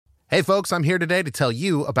Hey folks, I'm here today to tell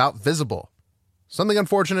you about Visible. Something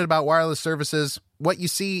unfortunate about wireless services, what you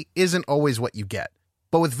see isn't always what you get.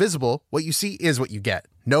 But with Visible, what you see is what you get.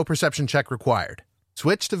 No perception check required.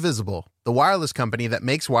 Switch to Visible, the wireless company that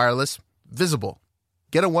makes wireless visible.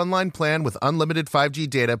 Get a one-line plan with unlimited 5G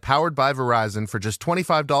data powered by Verizon for just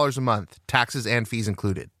 $25 a month, taxes and fees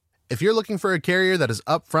included. If you're looking for a carrier that is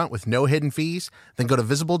upfront with no hidden fees, then go to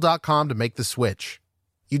Visible.com to make the switch.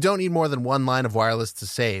 You don't need more than one line of wireless to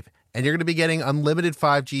save, and you're going to be getting unlimited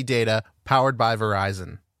 5G data powered by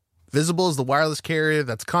Verizon. Visible is the wireless carrier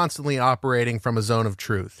that's constantly operating from a zone of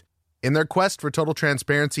truth. In their quest for total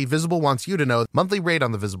transparency, Visible wants you to know the monthly rate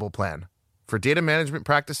on the Visible plan. For data management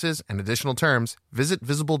practices and additional terms, visit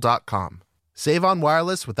Visible.com. Save on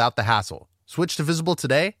wireless without the hassle. Switch to Visible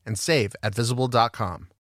today and save at Visible.com.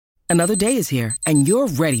 Another day is here, and you're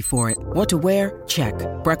ready for it. What to wear? Check.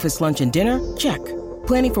 Breakfast, lunch, and dinner? Check.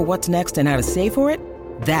 Planning for what's next and how to save for it?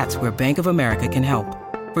 That's where Bank of America can help.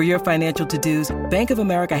 For your financial to-dos, Bank of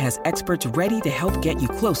America has experts ready to help get you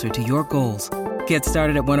closer to your goals. Get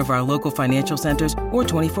started at one of our local financial centers or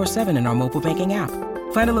 24/7 in our mobile banking app.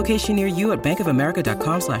 Find a location near you at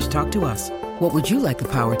bankofamerica.com/talktous. What would you like the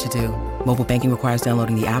power to do? Mobile banking requires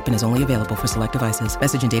downloading the app and is only available for select devices.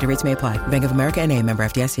 Message and data rates may apply. Bank of America N.A., member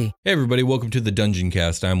FDIC. Hey everybody, welcome to the Dungeon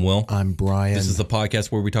Cast. I'm Will. I'm Brian. This is the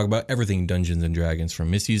podcast where we talk about everything Dungeons and Dragons,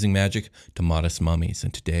 from misusing magic to modest mummies.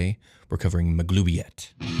 And today we're covering Maglubiyet.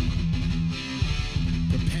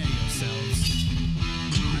 Prepare yourselves.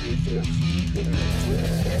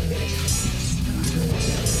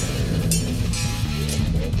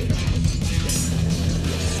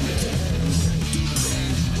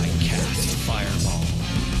 I cast Fireball.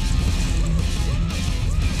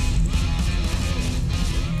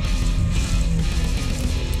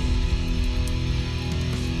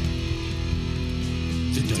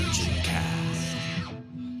 The Dungeon Cast.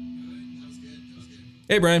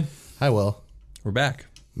 Hey Brian, Hi, Will. we're back.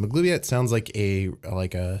 Maglubiyet sounds like a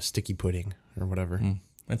sticky pudding or whatever.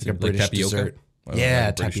 That's Like a British tapioca. dessert. Oh, Yeah, like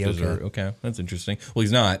a British tapioca. dessert. Okay, that's interesting. Well,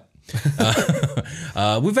 he's not.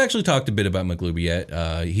 We've actually talked a bit about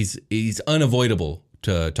Maglubiyet. He's unavoidable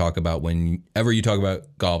to talk about whenever you talk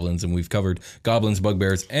about goblins, and we've covered goblins,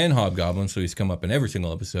 bugbears, and hobgoblins, so he's come up in every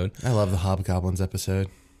single episode. I love the Hobgoblins episode.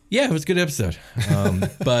 Yeah, it was a good episode.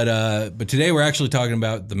 But today we're actually talking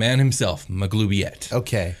about the man himself, Maglubiyet.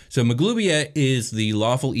 Okay. So Maglubiyet is the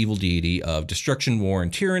lawful evil deity of destruction, war,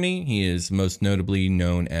 and tyranny. He is most notably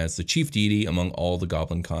known as the chief deity among all the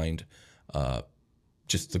goblin kind,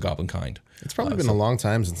 just the goblin kind. It's probably been a long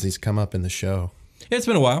time since he's come up in the show. Yeah, it's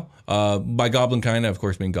been a while. By goblin kind, I of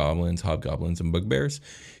course mean goblins, hobgoblins, and bugbears.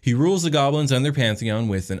 He rules the goblins and their pantheon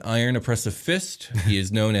with an iron oppressive fist. He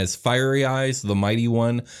is known as Fiery Eyes, the Mighty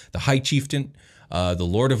One, the High Chieftain, the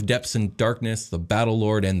Lord of Depths and Darkness, the Battle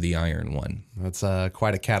Lord, and the Iron One. That's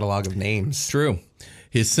quite a catalog of names. True.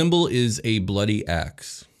 His symbol is a bloody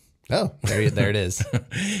axe. Oh, there it is.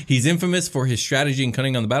 He's infamous for his strategy and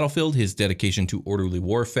cunning on the battlefield, his dedication to orderly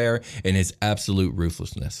warfare, and his absolute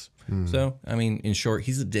ruthlessness. So, I mean, in short,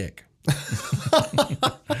 he's a dick.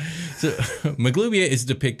 So, Maglubiyet is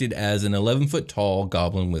depicted as an 11-foot tall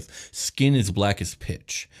goblin with skin as black as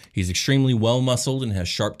pitch. He's extremely well-muscled and has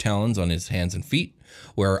sharp talons on his hands and feet.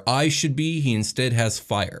 Where eyes should be, he instead has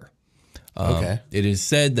fire. Okay. It is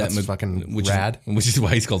said that That's fucking rad. which is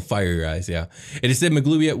why he's called Fiery Eyes. Yeah, it is said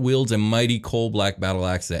Maglubiyet wields a mighty coal black battle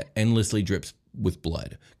axe that endlessly drips with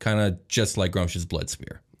blood, kind of just like Grumsh's blood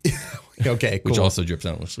spear. Okay, cool. Which also drips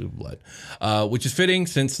endlessly with blood, which is fitting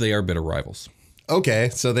since they are bitter rivals. Okay,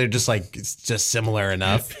 so they're just like, it's just similar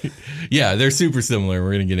enough. Yeah, they're super similar.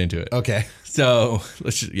 We're gonna get into it. Okay. So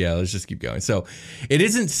let's just keep going. So it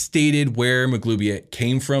isn't stated where Maglubiyet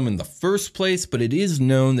came from in the first place, but it is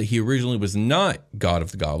known that he originally was not god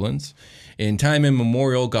of the goblins. In time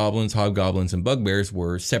immemorial, goblins, hobgoblins, and bugbears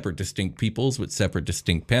were separate, distinct peoples with separate,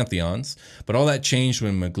 distinct pantheons. But all that changed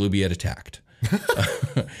when Maglubiyet attacked.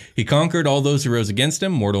 He conquered all those who rose against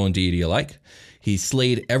him, mortal and deity alike. He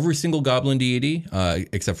slayed every single goblin deity,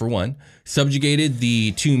 except for one, subjugated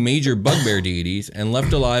the two major bugbear deities, and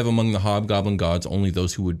left alive among the hobgoblin gods only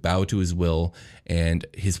those who would bow to his will and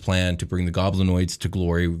his plan to bring the goblinoids to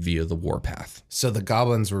glory via the warpath. So the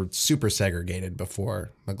goblins were super segregated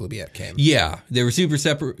before Maglubiyet came. Yeah, they were super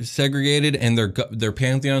segregated, and their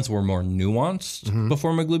pantheons were more nuanced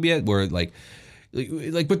before Maglubiyet, where like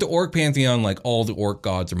with the orc pantheon, like all the orc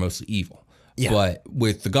gods are mostly evil. Yeah. But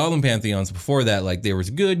with the goblin pantheons before that, like there was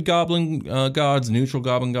good goblin gods, neutral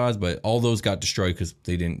goblin gods, but all those got destroyed because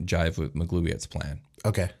they didn't jive with Maglubiyet's plan.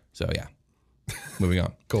 Okay. So yeah, moving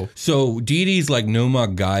on. Cool. So deities like Noma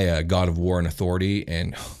Gaia, god of war and authority,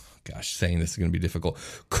 and gosh, saying this is going to be difficult.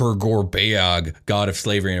 Kurgor-Beag, god of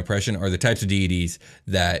slavery and oppression, are the types of deities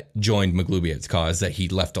that joined Maglubiyet's cause that he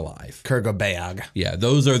left alive. Kurgor-Beag. Yeah,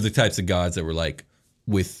 those are the types of gods that were like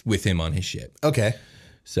with him on his ship. Okay.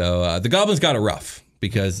 So the goblins got it rough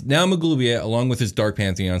because now Maglubiyet, along with his dark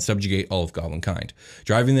pantheon, subjugate all of goblin kind,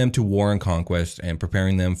 driving them to war and conquest and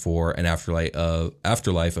preparing them for an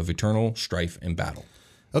afterlife of eternal strife and battle.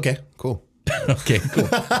 Okay, cool. Okay, cool.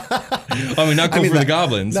 I mean, not cool for the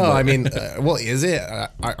goblins. No, but. I mean, well, is it?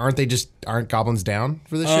 Aren't goblins down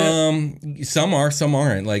for this shit? Some are, some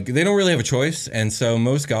aren't. Like, they don't really have a choice, and so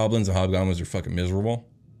most goblins and hobgoblins are fucking miserable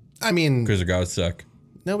I mean, because their gods suck.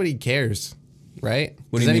 nobody cares, right?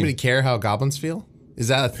 What do Does you anybody mean? care how goblins feel? Is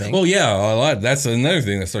that a thing? Well, yeah, a lot. That's another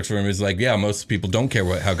thing that sucks for him is like, yeah, most people don't care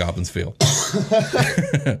how goblins feel.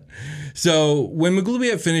 So when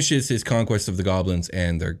Maglubiyet finishes his conquest of the goblins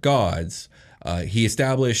and their gods, he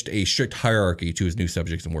established a strict hierarchy to his new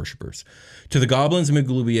subjects and worshippers. To the goblins,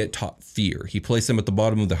 Maglubiyet taught fear. He placed them at the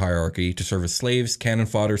bottom of the hierarchy to serve as slaves, cannon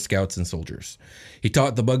fodder, scouts, and soldiers. He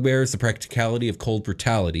taught the bugbears the practicality of cold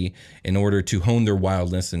brutality in order to hone their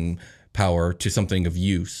wildness and power to something of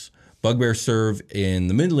use. Bugbears serve in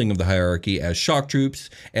the middling of the hierarchy as shock troops,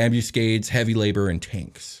 ambuscades, heavy labor, and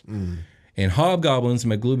tanks. In hobgoblins,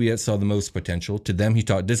 Maglubiyet saw the most potential. To them, he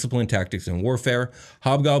taught discipline, tactics, and warfare.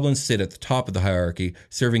 Hobgoblins sit at the top of the hierarchy,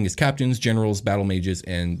 serving as captains, generals, battle mages,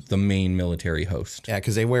 and the main military host. Yeah,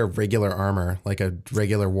 because they wear regular armor, like a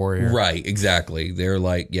regular warrior. Right, exactly. They're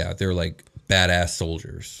like badass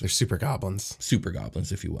soldiers. They're super goblins. Super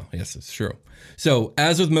goblins, if you will. Yes, it's true. So,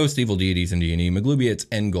 as with most evil deities in D&D, Maglubiyet's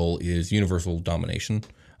end goal is universal domination,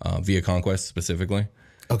 via conquest specifically.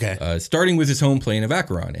 Okay. Starting with his home plane of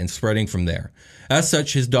Acheron and spreading from there. As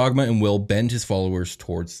such, his dogma and will bend his followers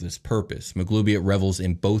towards this purpose. Maglubiyet revels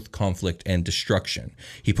in both conflict and destruction.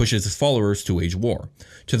 He pushes his followers to wage war.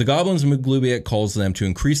 To the goblins, Maglubiyet calls them to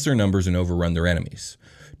increase their numbers and overrun their enemies.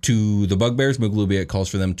 To the bugbears, Maglubiyet calls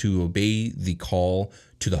for them to obey the call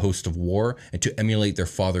to the host of war and to emulate their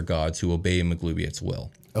father gods who obey Maglubiyet's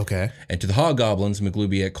will. Okay. And to the hobgoblins,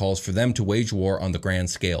 Maglubiyet calls for them to wage war on the grand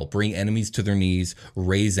scale, bring enemies to their knees,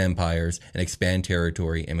 raise empires, and expand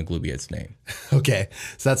territory in Maglubiyet's name. Okay.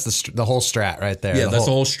 So that's the whole strat right there. Yeah, that's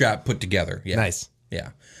the whole strap put together. Yeah. Nice.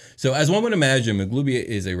 Yeah. So as one would imagine, Maglubiyet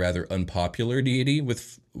is a rather unpopular deity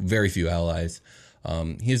with very few allies.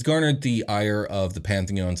 He has garnered the ire of the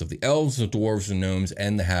pantheons of the elves, the dwarves, the gnomes,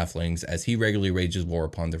 and the halflings as he regularly wages war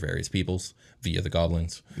upon their various peoples via the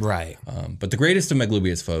goblins. Right. But the greatest of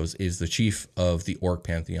Maglubiyet's foes is the chief of the orc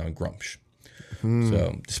pantheon, Grumsh.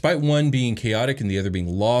 So despite one being chaotic and the other being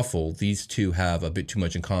lawful, these two have a bit too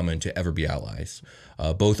much in common to ever be allies.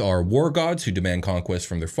 Both are war gods who demand conquest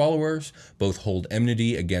from their followers. Both hold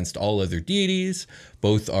enmity against all other deities.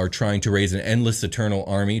 Both are trying to raise an endless eternal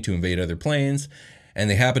army to invade other planes. And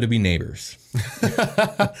they happen to be neighbors.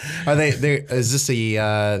 Are they? Is this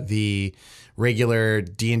the regular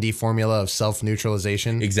D&D formula of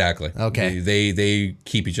self-neutralization? Exactly. Okay. They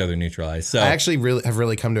keep each other neutralized. So I actually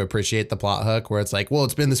really come to appreciate the plot hook where it's like, well,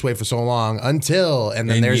 it's been this way for so long until, and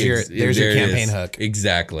then there's your campaign hook.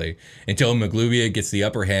 Exactly. Until Maglubiyet gets the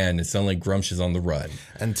upper hand and suddenly Grumsh is on the run.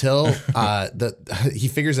 Until he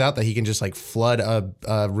figures out that he can just like flood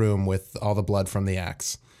a room with all the blood from the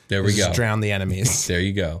axe. There we go. Just drown the enemies. There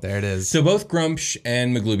you go. There it is. So both Grumsh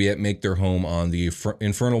and Maglubiyet make their home on the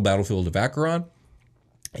infernal battlefield of Acheron.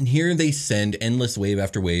 And here they send endless wave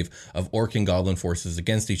after wave of orc and goblin forces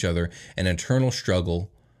against each other, an eternal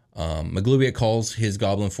struggle. Maglubiyet calls his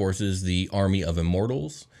goblin forces the army of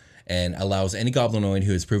immortals and allows any goblinoid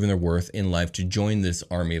who has proven their worth in life to join this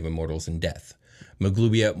army of immortals in death.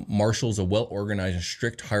 Maglubiyet marshals a well-organized and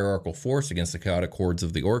strict hierarchical force against the chaotic hordes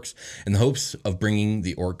of the orcs in the hopes of bringing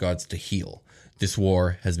the orc gods to heel. This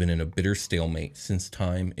war has been in a bitter stalemate since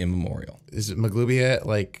time immemorial. Is Maglubiyet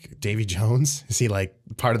like Davy Jones? Is he like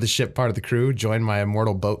part of the ship, part of the crew? Join my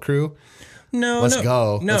immortal boat crew? Let's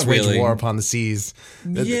go. Let's wage really. war upon the seas.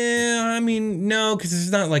 Yeah, I mean, no, because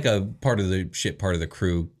it's not like a part of the ship, part of the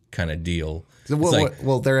crew kind of deal.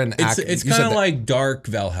 Well, they're an act. It's kind of like Dark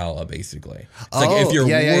Valhalla, basically. It's Oh, like if you're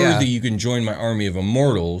yeah. worthy, you can join my army of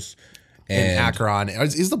immortals. in Acheron.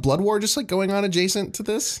 Is the Blood War just like going on adjacent to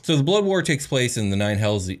this? So the Blood War takes place in the Nine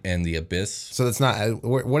Hells and the Abyss. So that's not.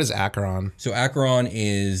 What is Acheron? So Acheron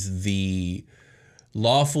is the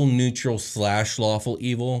lawful neutral / lawful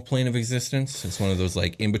evil plane of existence. It's one of those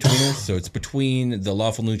like in-betweeners. So it's between the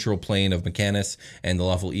lawful neutral plane of Mechanus and the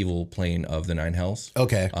lawful evil plane of the Nine Hells.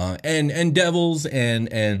 Okay. And devils and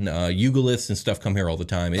Eugoliths and stuff come here all the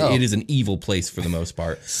time. It is an evil place for the most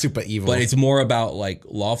part. Super evil. But it's more about like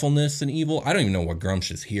lawfulness and evil. I don't even know what Grumsh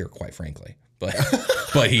is here, quite frankly.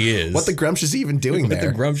 but he is. What the grumsh is he even doing there?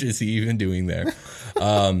 What the grumsh is he even doing there?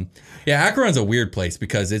 Acheron's a weird place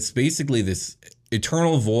because it's basically this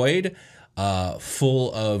eternal void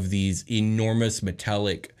full of these enormous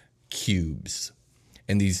metallic cubes.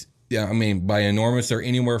 And these, by enormous, they're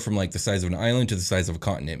anywhere from like the size of an island to the size of a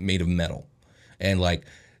continent made of metal. And like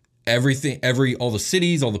all the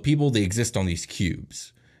cities, all the people, they exist on these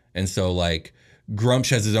cubes. And so like Grumsh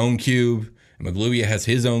has his own cube, and Maglubiyet has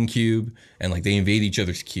his own cube, and like they invade each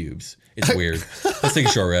other's cubes. It's weird. Let's take a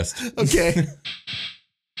short rest. Okay.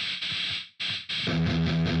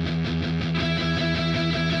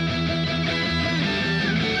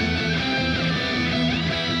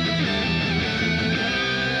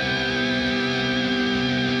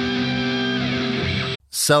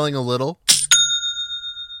 Selling a little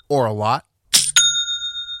or a lot?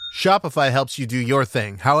 Shopify helps you do your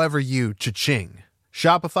thing, however you cha-ching.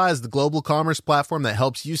 Shopify is the global commerce platform that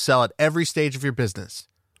helps you sell at every stage of your business.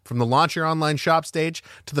 From the launch your online shop stage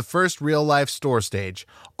to the first real-life store stage,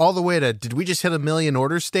 all the way to did we just hit 1 million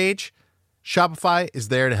orders stage? Shopify is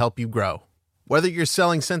there to help you grow. Whether you're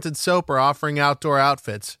selling scented soap or offering outdoor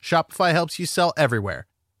outfits, Shopify helps you sell everywhere.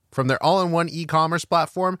 From their all-in-one e-commerce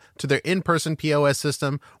platform to their in-person POS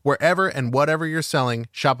system, wherever and whatever you're selling,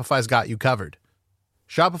 Shopify's got you covered.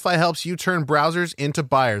 Shopify helps you turn browsers into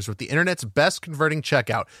buyers with the internet's best converting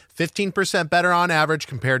checkout, 15% better on average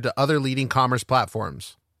compared to other leading commerce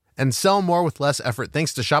platforms. And sell more with less effort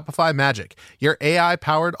thanks to Shopify Magic, your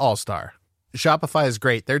AI-powered all-star. Shopify is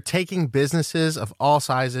great. They're taking businesses of all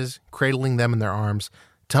sizes, cradling them in their arms,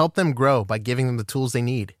 to help them grow by giving them the tools they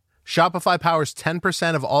need. Shopify powers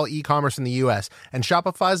 10% of all e-commerce in the U.S., and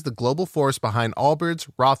Shopify's the global force behind Allbirds,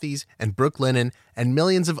 Rothy's, and Brooklinen, and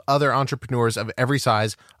millions of other entrepreneurs of every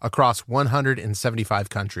size across 175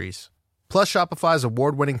 countries. Plus, Shopify's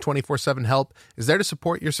award-winning 24/7 help is there to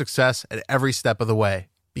support your success at every step of the way.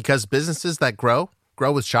 Because businesses that grow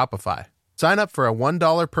with Shopify. Sign up for a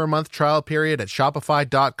 $1 per month trial period at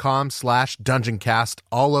shopify.com/dungeoncast,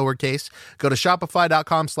 all lowercase. Go to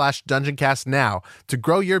shopify.com/dungeoncast now to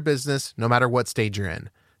grow your business no matter what stage you're in.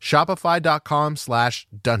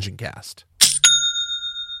 Shopify.com/dungeoncast.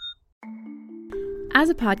 As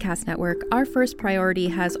a podcast network, our first priority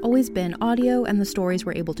has always been audio and the stories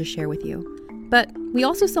we're able to share with you. But we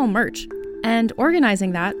also sell merch, and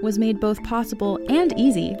organizing that was made both possible and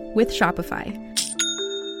easy with Shopify.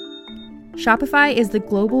 Shopify is the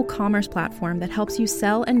global commerce platform that helps you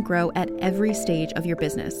sell and grow at every stage of your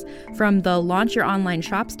business. From the launch your online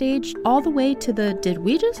shop stage, all the way to the did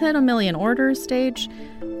we just hit 1 million orders stage?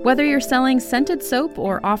 Whether you're selling scented soap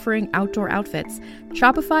or offering outdoor outfits,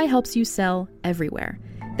 Shopify helps you sell everywhere.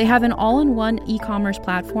 They have an all-in-one e-commerce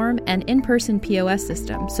platform and in-person POS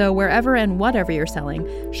system, so wherever and whatever you're selling,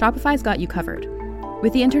 Shopify's got you covered.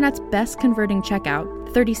 With the internet's best converting checkout,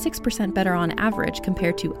 36% better on average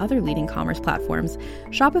compared to other leading commerce platforms,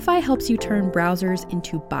 Shopify helps you turn browsers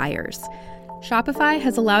into buyers. Shopify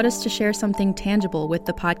has allowed us to share something tangible with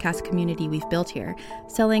the podcast community we've built here,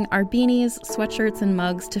 selling our beanies, sweatshirts, and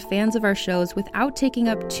mugs to fans of our shows without taking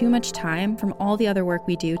up too much time from all the other work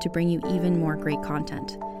we do to bring you even more great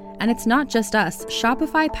content. And it's not just us.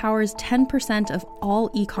 Shopify powers 10% of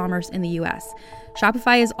all e-commerce in the US.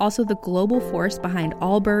 Shopify is also the global force behind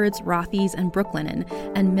Allbirds, Rothy's, and Brooklinen,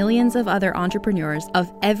 and millions of other entrepreneurs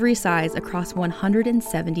of every size across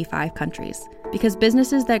 175 countries. Because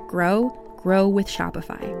businesses that grow with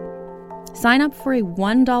Shopify. Sign up for a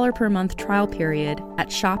 $1 per month trial period at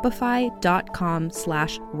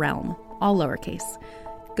shopify.com/realm, all lowercase.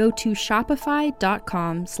 Go to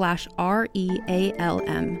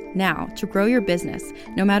shopify.com/REALM now to grow your business,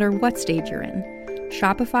 no matter what stage you're in.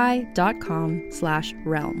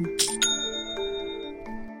 Shopify.com/realm.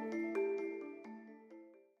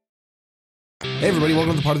 Hey everybody,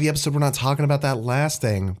 welcome to the part of the episode we're not talking about that last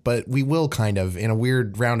thing, but we will kind of in a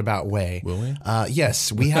weird roundabout way. Will we?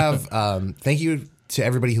 Yes, we have. Thank you to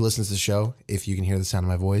everybody who listens to the show. If you can hear the sound of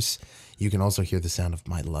my voice, you can also hear the sound of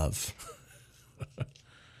my love.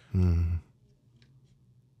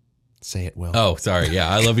 Say it, Will. Oh, sorry. Yeah,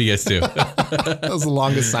 I love you guys too. That was the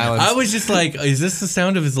longest silence. I was just like, is this the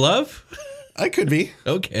sound of his love? I could be.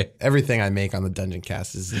 Okay. Everything I make on the Dungeon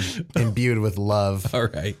Cast is imbued with love. All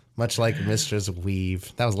right. Much like Mistress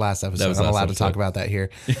Weave. That was last episode. I'm allowed to talk about that here.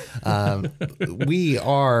 We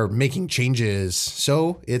are making changes.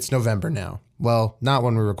 So it's November now. Well, not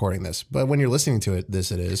when we're recording this, but when you're listening to it,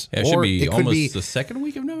 it is. Yeah, it should be almost the second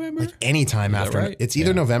week of November. Like any time after. Right? It's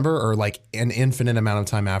either November or like an infinite amount of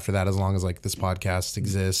time after that, as long as like this podcast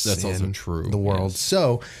exists. That's also true. The world. Yes.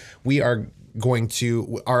 So we are going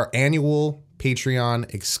to our annual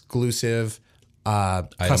Patreon exclusive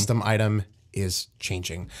custom item is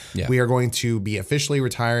changing. Yeah. We are going to be officially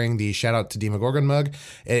retiring the Shout Out to Demogorgon mug.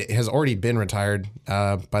 It has already been retired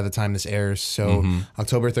by the time this airs. So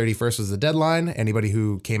October 31st was the deadline. Anybody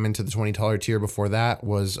who came into the $20 tier before that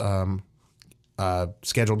was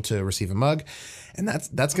scheduled to receive a mug. And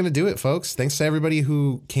that's going to do it, folks. Thanks to everybody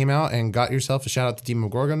who came out and got yourself a Shout Out to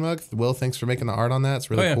Demogorgon mug. Will, thanks for making the art on that.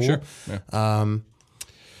 It's really cool. Sure.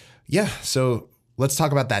 Yeah. So let's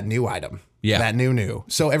talk about that new item. Yeah. That new.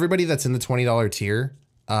 So everybody that's in the $20 tier,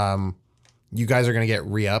 you guys are going to get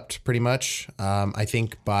re-upped pretty much. I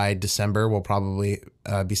think by December, we'll probably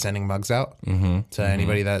be sending mugs out to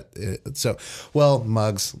anybody that.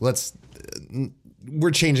 Mugs.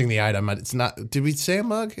 We're changing the item. It's not. Did we say a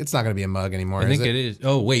mug? It's not going to be a mug anymore. I think it is.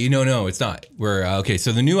 Oh wait, no, it's not. We're okay.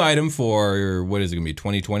 So the new item for what is it going to be?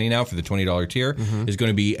 2020 now for the $20 tier is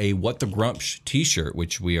going to be a What the Grumps T-shirt,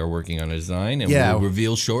 which we are working on a design and we'll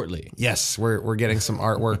reveal shortly. Yes, we're getting some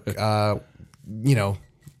artwork.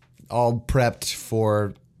 All prepped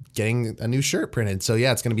for getting a new shirt printed. So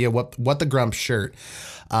yeah, it's going to be a What the Grumps shirt.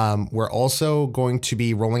 We're also going to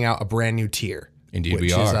be rolling out a brand new tier. Indeed, which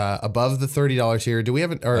we are. Is above the $30 tier. Do we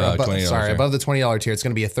have it? Above the $20 tier. It's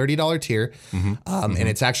going to be a $30 tier, and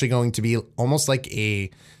it's actually going to be almost like a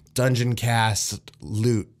Dungeon Cast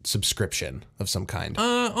loot subscription of some kind.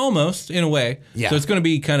 Almost in a way. Yeah. So it's going to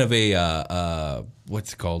be kind of a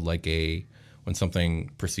what's it called, like when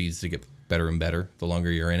something proceeds to get better and better the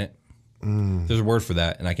longer you're in it. There's a word for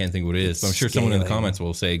that, and I can't think what it is. But I'm sure someone in the comments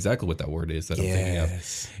will say exactly what that word is that I'm thinking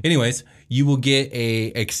of. Anyways, you will get a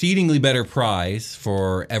exceedingly better prize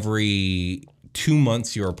for every 2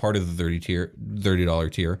 months you're a part of the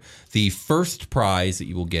 $30 tier. The first prize that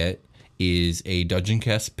you will get is a Dungeon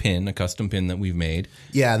Cast pin, a custom pin that we've made.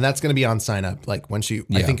 Yeah, and that's going to be on sign up. Like once you,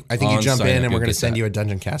 I think you jump in, and we're going to send you a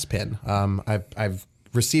Dungeon Cast pin. I've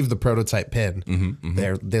received the prototype pin.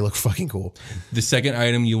 They look fucking cool. The second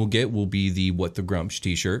item you will get will be the What the Grumps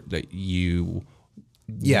T-shirt that you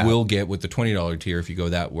will get with the $20 tier if you go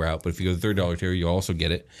that route. But if you go the $30 tier, you'll also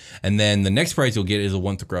get it. And then the next prize you'll get is a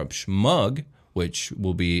What the Grumps mug, which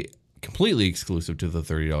will be completely exclusive to the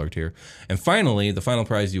 $30 tier. And finally, the final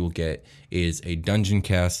prize you will get is a Dungeon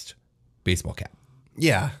Cast baseball cap.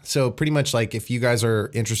 Yeah. So pretty much like if you guys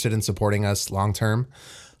are interested in supporting us long term,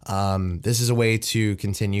 this is a way to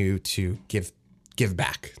continue to give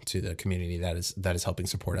back to the community that is helping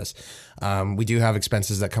support us. We do have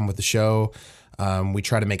expenses that come with the show. We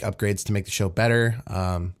try to make upgrades to make the show better,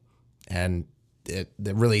 and it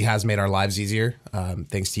really has made our lives easier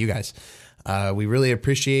thanks to you guys. We really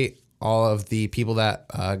appreciate all of the people that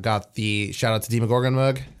got the Shout Out to Demogorgon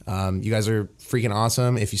mug. You guys are freaking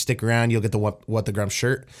awesome. If you stick around, you'll get the What the Grumps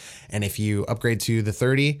shirt, and if you upgrade to the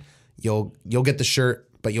 30, you'll get the shirt.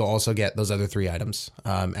 But you'll also get those other 3 items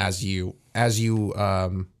as you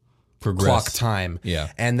progress. Clock time.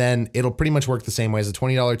 Yeah. And then it'll pretty much work the same way as the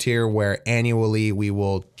 $20 tier, where annually we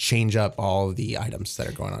will change up all of the items that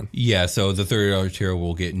are going on. Yeah, so the $30 tier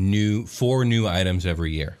will get 4 new items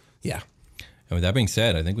every year. Yeah. And with that being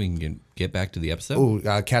said, I think we can get back to the episode.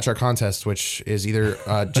 Oh, catch our contest, which is either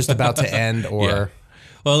just about to end or... Yeah.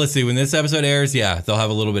 Well, let's see. When this episode airs, they'll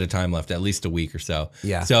have a little bit of time left, at least a week or so.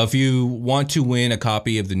 Yeah. So if you want to win a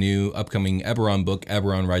copy of the new upcoming Eberron book,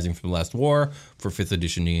 Eberron Rising from the Last War, for 5th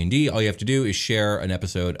edition D&D, all you have to do is share an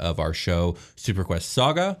episode of our show, Super Quest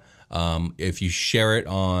Saga. If you share it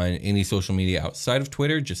on any social media outside of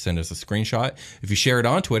Twitter, just send us a screenshot. If you share it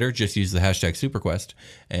on Twitter, just use the hashtag SuperQuest.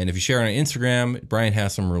 And if you share it on Instagram, Brian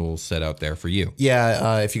has some rules set out there for you.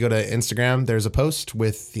 Yeah. If you go to Instagram, there's a post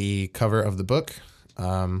with the cover of the book.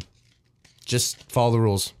 Just follow the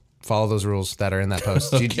rules. Follow those rules that are in that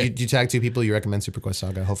post. Okay. You tag 2 people, you recommend Super Quest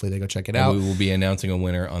Saga. Hopefully they go check it out. We will be announcing a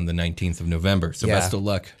winner on the 19th of November. So best of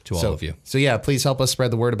luck to all of you. So yeah, please help us spread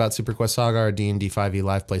the word about Super Quest Saga, our D&D 5e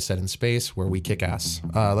live play set in space where we kick ass.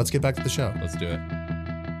 Let's get back to the show. Let's do it.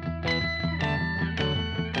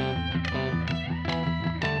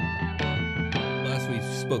 Last we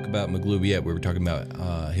spoke about Maglubiyet. We were talking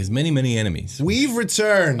about his many, many enemies. We've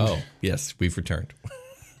returned. Oh, yes, we've returned.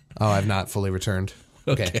 Oh, I've not fully returned.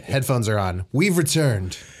 Okay. Headphones are on. We've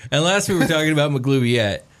returned. And last we were talking about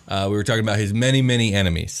Maglubiyet. We were talking about his many, many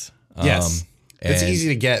enemies. Yes. It's easy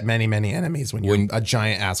to get many, many enemies when you're a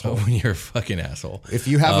giant asshole. When you're a fucking asshole. If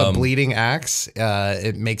you have a bleeding axe,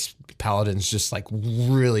 it makes paladins just like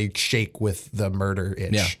really shake with the murder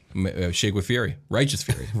itch. Yeah, shake with fury. Righteous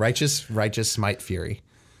fury. righteous smite fury.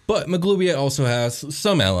 But Maglubiyet also has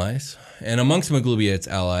some allies, and amongst Maglubiyet's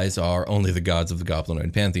allies are only the gods of the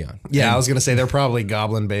Goblinoid Pantheon. Yeah, I was going to say they're probably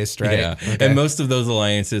goblin-based, right? Yeah, okay. And most of those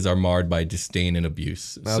alliances are marred by disdain and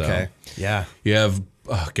abuse. Okay, yeah. You have,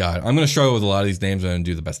 oh God, I'm going to struggle with a lot of these names, and I'm going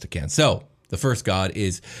to do the best I can. So, The first god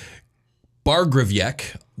is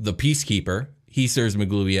Bargravyek, the peacekeeper. He serves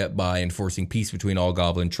Maglubiyet by enforcing peace between all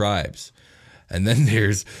goblin tribes. And then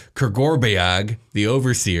there's Kurgorbayag, the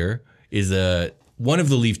overseer, is one of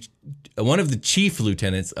the chief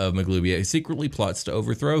lieutenants of Maglubiyet who secretly plots to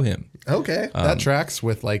overthrow him. Okay, that tracks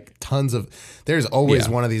with like tons of. There's always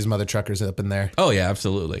one of these mother truckers up in there. Oh yeah,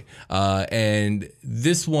 absolutely. And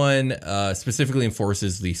this one specifically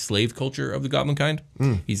enforces the slave culture of the goblin kind.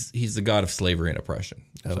 He's the god of slavery and oppression.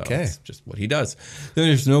 So Okay, that's just what he does. Then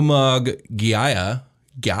there's Nomag Gaia,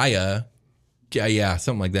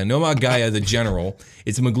 something like that. Nomag Gaia, the general,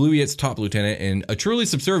 is Maglubiyet's top lieutenant and a truly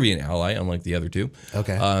subservient ally, unlike the other two.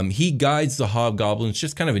 Okay. He guides the hobgoblins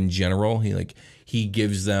just kind of in general. He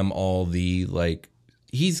gives them all the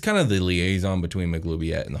he's kind of the liaison between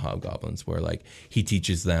Maglubiyet and the hobgoblins, where he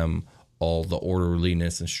teaches them all the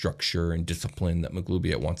orderliness and structure and discipline that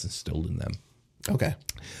Maglubiyet wants instilled in them. Okay.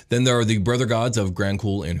 Then there are the brother gods of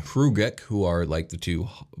Grankul and Hrugek, who are like the two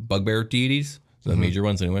bugbear deities, the major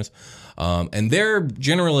ones anyways. And they're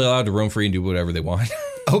generally allowed to roam free and do whatever they want.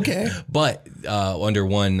 Okay. But under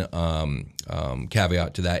one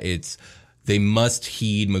caveat to that, it's they must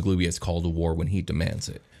heed Maglubiyet's call to war when he demands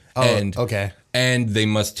it. Oh, okay. And they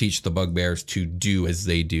must teach the bugbears to do as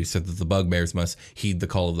they do, so that the bugbears must heed the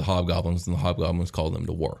call of the hobgoblins, and the hobgoblins call them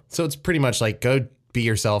to war. So it's pretty much like go be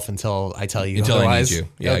yourself until I tell you until otherwise. I need you.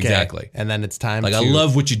 Yeah, exactly. And then it's time I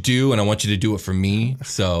love what you do, and I want you to do it for me.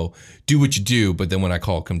 So do what you do, but then when I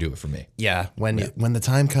call, come do it for me. Yeah. When the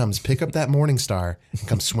time comes, pick up that morning star and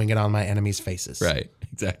come swing it on my enemies' faces. Right.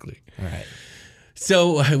 Exactly. All right.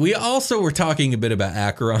 So we also were talking a bit about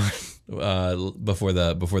Acheron before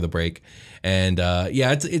the break, and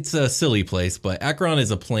it's a silly place, but Acheron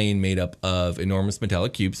is a plane made up of enormous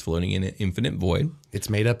metallic cubes floating in an infinite void. It's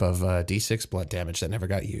made up of D6 blood damage that never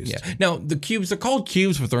got used. Yeah. Now the cubes, they're called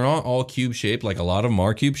cubes, but they're not all cube shaped. Like a lot of them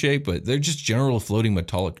are cube shaped, but they're just general floating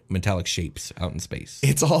metallic shapes out in space.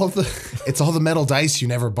 It's all the metal dice you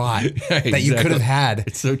never bought Exactly. that you could have had.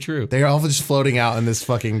 It's so true. They're all just floating out in this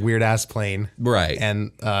fucking weird ass plane. Right.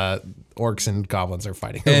 And orcs and goblins are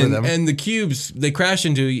fighting over them. And the cubes, they crash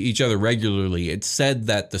into each other regularly. It's said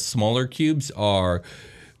that the smaller cubes are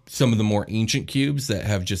some of the more ancient cubes that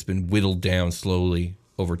have just been whittled down slowly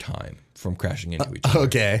over time from crashing into each other.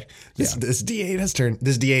 Okay. This D8 has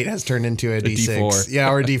turned into a D6. D4.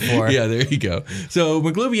 Yeah, or a D4. Yeah, there you go. So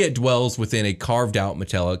Maglubiyet dwells within a carved out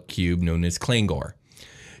metallic cube known as Clangor.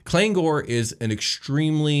 Clangor is an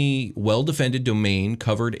extremely well-defended domain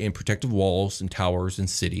covered in protective walls and towers and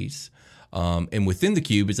cities. And within the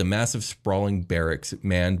cube is a massive sprawling barracks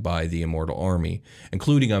manned by the Immortal Army,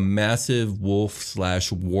 including a massive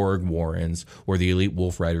wolf/warg warrens where the elite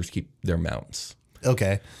wolf riders keep their mounts.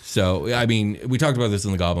 Okay. So, I mean, we talked about this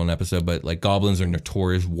in the Goblin episode, but goblins are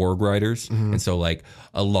notorious warg riders. Mm-hmm. And so,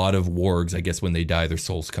 a lot of wargs, I guess, when they die, their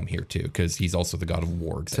souls come here too, because he's also the god of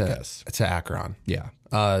wargs, I guess. To Acheron. Yeah.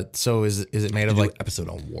 So is it made of episode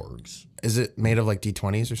on wargs. Is it made of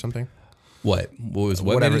D20s or something? What was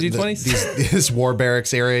whatever D20s? This war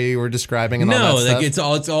barracks area you were describing and all that stuff?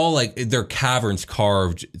 it's all they're caverns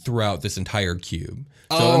carved throughout this entire cube.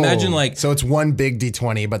 So imagine so it's one big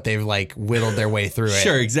D20, but they've whittled their way through it.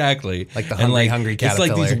 Sure, exactly. Like the hungry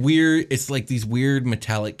caterpillar. It's like these weird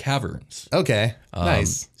metallic caverns. Okay,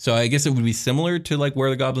 nice. So I guess it would be similar to where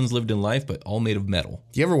the goblins lived in life, but all made of metal.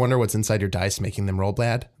 Do you ever wonder what's inside your dice making them roll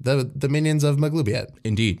bad? The minions of Maglubiyet.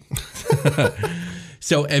 Indeed.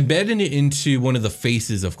 So embedded into one of the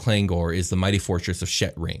faces of Clangor is the mighty fortress of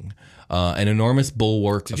Shetring, an enormous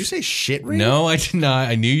bulwark. Did you say shit ring? No, I did not.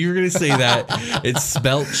 I knew you were going to say that. It's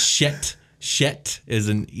spelt Shet. Shet is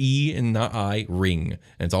an E and not I, ring.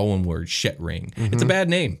 And it's all one word, Shetring. Mm-hmm. It's a bad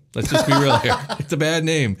name. Let's just be real here. It's a bad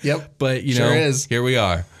name. Yep. But, sure is. Here we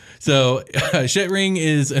are. So Shetring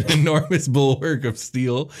is an enormous bulwark of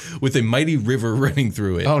steel with a mighty river running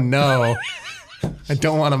through it. Oh, no. I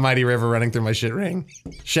don't want a mighty river running through my shit ring.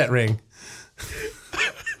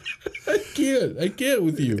 I can't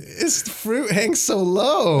with you. This fruit hangs so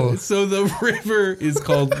low. So the river is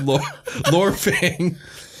called Lorfang.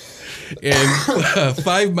 And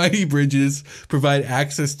 5 mighty bridges provide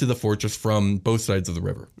access to the fortress from both sides of the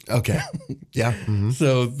river. Okay. Yeah. Mm-hmm.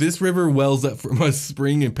 So this river wells up from a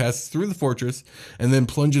spring and passes through the fortress and then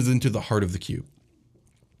plunges into the heart of the cube.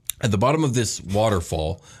 At the bottom of this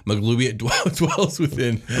waterfall, Maglubiyet dwells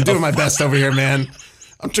within. I'm doing my best over here, man.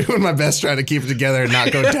 I'm doing my best trying to keep it together and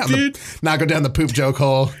not go down the poop joke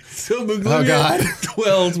hole. So Maglubiyet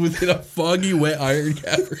dwells within a foggy, wet iron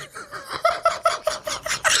cavern.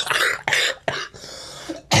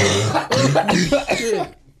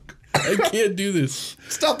 I can't do this.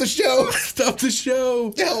 Stop the show. Stop the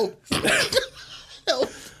show. Help. Help.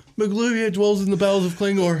 Maglubiyet dwells in the bowels of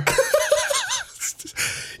Klingor.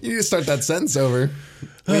 You need to start that sentence over.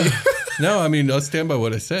 No, I mean, I'll stand by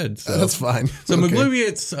what I said. So. That's fine. So Okay.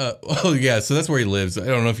 Maglubiyet's, so that's where he lives. I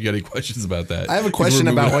don't know if you got any questions about that. I have a question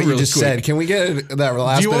about what you just said. Can we get that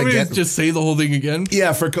last Do you bit want me again? to just say the whole thing again?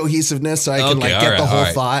 Yeah, for cohesiveness, so I can get the whole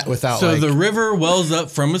thought without. So the river wells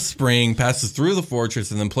up from a spring, passes through the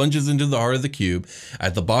fortress, and then plunges into the heart of the cube.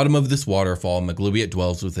 At the bottom of this waterfall, Maglubiyet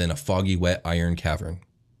dwells within a foggy, wet iron cavern.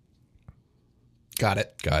 Got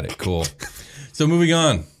it. Cool. So moving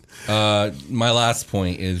on. My last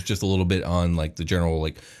point is just a little bit on like the general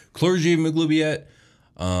like clergy of Maglubiyet.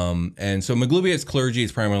 And so Maglubiyet's clergy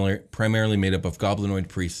is primarily made up of goblinoid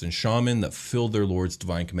priests and shaman that filled their lord's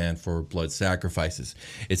divine command for blood sacrifices.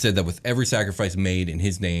 It said that with every sacrifice made in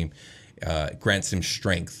his name, grants him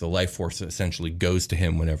strength. The life force essentially goes to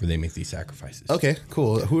him whenever they make these sacrifices. Okay,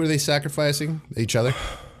 cool. Who are they sacrificing? Each other?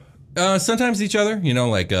 Sometimes each other,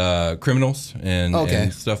 like criminals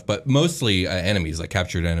and stuff, but mostly enemies, like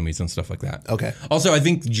captured enemies and stuff like that. Okay. Also, I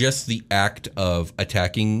think just the act of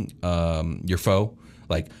attacking your foe,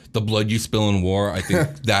 like the blood you spill in war, I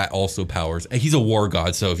think that also powers. He's a war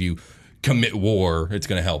god, so if you commit war, it's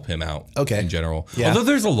going to help him out in general. Yeah. Although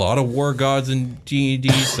there's a lot of war gods in D&D,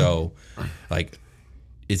 so like...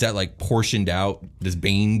 Is that like portioned out? Does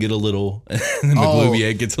Bane get a little? And then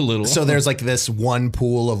Maglubiyet gets a little? So there's like this one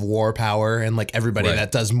pool of war power, and like everybody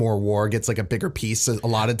that does more war gets like a bigger piece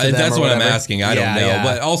allotted to them. That's or what whatever. I'm asking. I don't know. Yeah.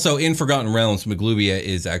 But also in Forgotten Realms, Maglubiyet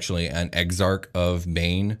is actually an exarch of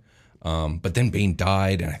Bane. But then Bane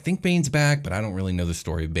died, and I think Bane's back, but I don't really know the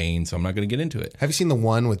story of Bane, so I'm not going to get into it. Have you seen the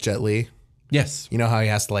one with Jet Li? Yes. You know how he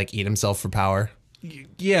has to like eat himself for power?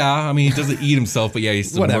 Yeah, I mean, he doesn't eat himself, but yeah,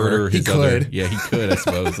 he's to murder his other. Yeah, he could, I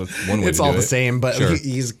suppose. That's one way it's to do all the it. same, but Sure.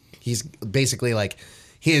 he's basically like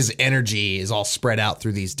his energy is all spread out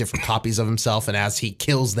through these different copies of himself, and as he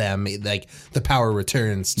kills them, like the power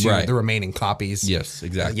returns to the remaining copies. Yes,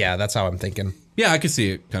 exactly. Yeah, that's how I'm thinking. Yeah, I could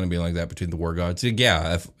see it kind of being like that between the war gods.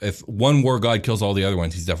 Yeah, if one war god kills all the other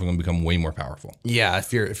ones, he's definitely going to become way more powerful. Yeah,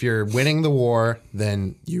 if you're winning the war,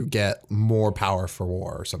 then you get more power for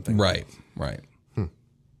war or something. Right.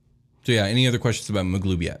 So yeah, any other questions about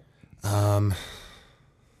Maglubiyet?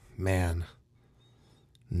 Man.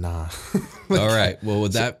 Nah. All right. Well,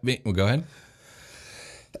 with that being... Well, go ahead.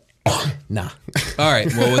 Nah. All right.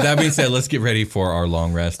 Well, with that being said, let's get ready for our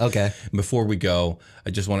long rest. Okay. Before we go, I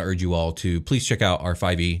just want to urge you all to please check out our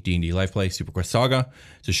 5e D&D live play, Super Quest Saga.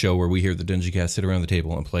 It's a show where we here at the Dungeon Cast sit around the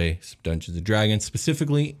table and play some Dungeons & Dragons.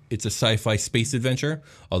 Specifically, it's a sci-fi space adventure,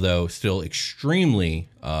 although still extremely...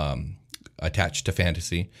 attached to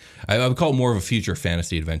fantasy. I would call it more of a future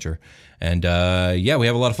fantasy adventure. And we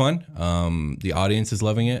have a lot of fun. The audience is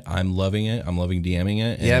loving it. I'm loving it. I'm loving DMing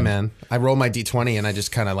it. Yeah, man. I roll my D20 and I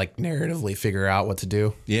just kind of like narratively figure out what to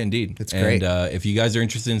do. Yeah, indeed. It's great. And if you guys are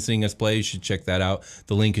interested in seeing us play, you should check that out.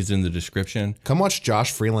 The link is in the description. Come watch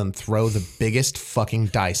Josh Freeland throw the biggest fucking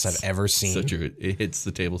dice I've ever seen. It hits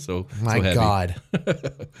the table so My God.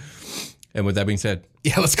 And with that being said,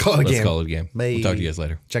 yeah, let's call it a game. Let's call it a game. Bye. We'll talk to you guys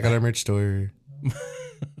later. Check out our merch store.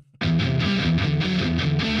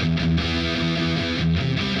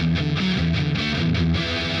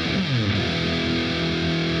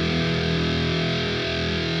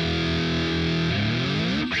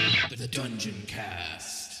 The Dungeon Cast.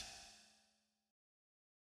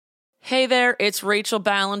 Hey there, it's Rachel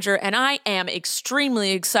Ballinger, and I am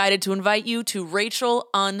extremely excited to invite you to Rachel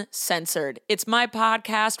Uncensored. It's my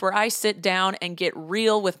podcast where I sit down and get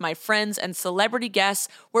real with my friends and celebrity guests,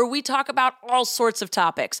 where we talk about all sorts of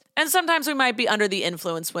topics. And sometimes we might be under the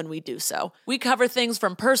influence when we do so. We cover things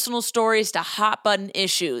from personal stories to hot button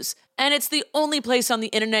issues. And it's the only place on the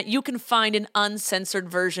internet you can find an uncensored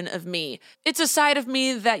version of me. It's a side of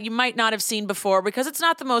me that you might not have seen before because it's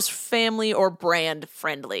not the most family or brand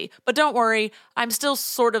friendly. But don't worry, I'm still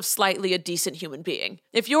sort of slightly a decent human being.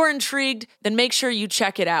 If you're intrigued, then make sure you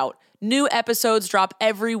check it out. New episodes drop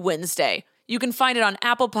every Wednesday. You can find it on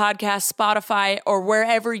Apple Podcasts, Spotify, or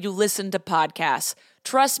wherever you listen to podcasts.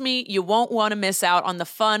 Trust me, you won't want to miss out on the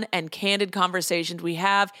fun and candid conversations we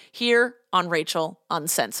have here on Rachel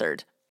Uncensored.